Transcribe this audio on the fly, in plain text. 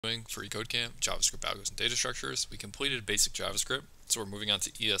Doing FreeCodeCamp, JavaScript algos and data structures. We completed basic JavaScript, so we're moving on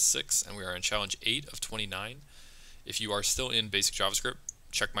to ES6, and we are in challenge 8 of 29. If you are still in basic JavaScript,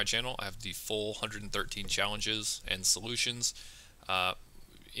 check my channel. I have the full 113 challenges and solutions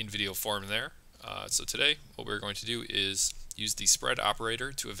in video form there. So today, what we're going to do is use the spread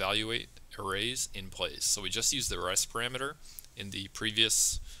operator to evaluate arrays in place. So we just used the rest parameter in the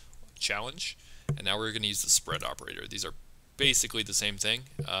previous challenge, and now we're going to use the spread operator. These are basically the same thing.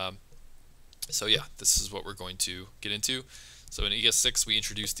 So yeah, this is what we're going to get into. So in ES6 we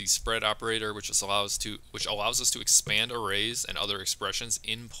introduced the spread operator, which allows us to expand arrays and other expressions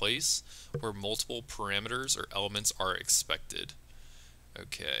in place where multiple parameters or elements are expected.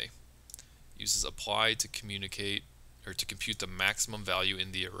 Okay. Uses apply to communicate or to compute the maximum value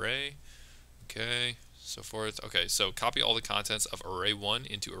in the array. Okay, so forth. Okay, so copy all the contents of array 1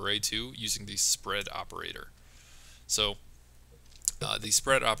 into array 2 using the spread operator. So the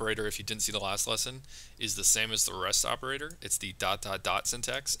spread operator, if you didn't see the last lesson, is the same as the rest operator. It's the ...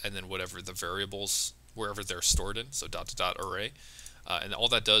 syntax and then whatever the variables, wherever they're stored in, so ... array. And all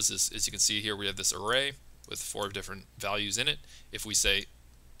that does is, as you can see here, we have this array with 4 different values in it. If we say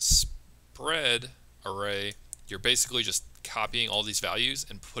spread array, you're basically just copying all these values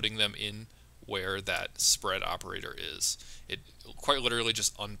and putting them in where that spread operator is. It quite literally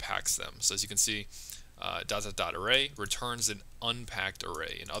just unpacks them. So as you can see, ... array returns an unpacked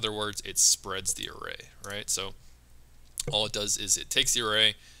array. In other words, it spreads the array, right? So all it does is it takes the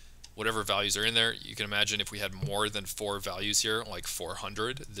array, whatever values are in there. You can imagine if we had more than 4 values here, like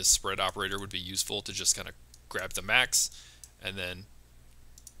 400, this spread operator would be useful to just kind of grab the max and then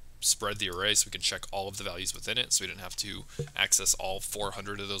spread the array so we can check all of the values within it, so we didn't have to access all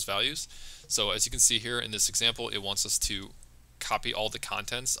 400 of those values. So as you can see here in this example, it wants us to copy all the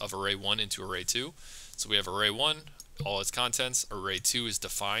contents of array 1 into array 2. So we have array 1, all its contents. Array 2 is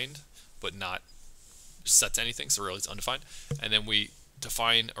defined but not set to anything, so really it's undefined. And then we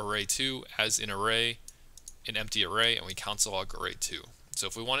define array 2 as an array, an empty array, and we console log array 2. So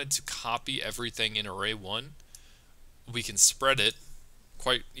if we wanted to copy everything in array 1, we can spread it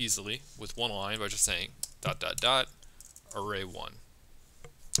quite easily with one line by just saying ... array 1.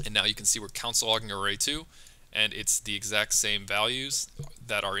 And now you can see we're console logging array 2, and it's the exact same values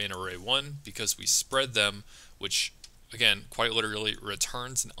that are in array 1 because we spread them, which again quite literally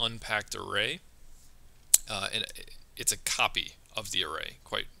returns an unpacked array, and it's a copy of the array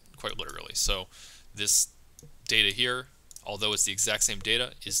quite literally. So this data here, although it's the exact same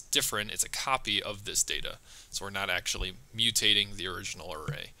data, is different. It's a copy of this data, so we're not actually mutating the original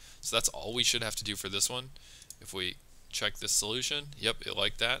array. So that's all we should have to do for this one. If we check this solution, yep, it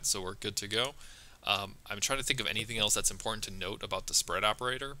liked that, so we're good to go. I'm trying to think of anything else that's important to note about the spread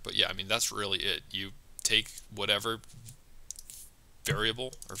operator, but yeah, I mean, that's really it. You take whatever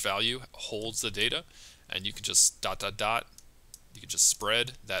variable or value holds the data, and you can just ... you can just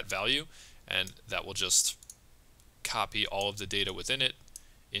spread that value, and that will just copy all of the data within it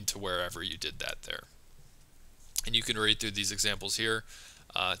into wherever you did that there. And you can read through these examples here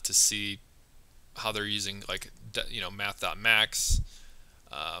to see how they're using, like, math.max,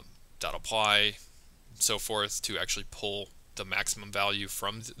 .apply, so forth, to actually pull the maximum value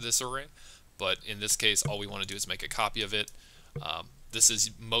from this array. But in this case, all we want to do is make a copy of it. This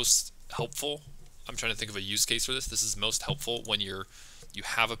is most helpful. I'm trying to think of a use case for this. This is most helpful when you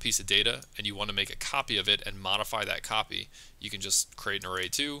have a piece of data and you want to make a copy of it and modify that copy. You can just create an array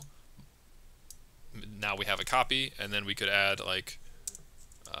 2. Now we have a copy, and then we could add, like,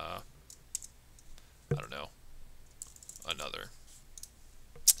 I don't know, another.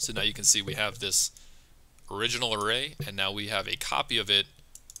 So now you can see we have this original array, and now we have a copy of it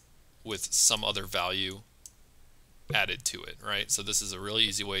with some other value added to it, right? So this is a really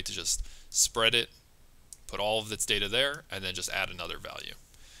easy way to just spread it, put all of its data there, and then just add another value.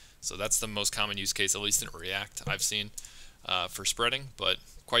 So that's the most common use case, at least in React, I've seen for spreading, but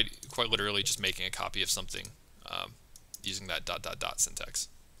quite literally just making a copy of something using that ... syntax.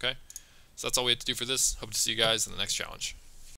 Okay, so that's all we have to do for this. Hope to see you guys in the next challenge.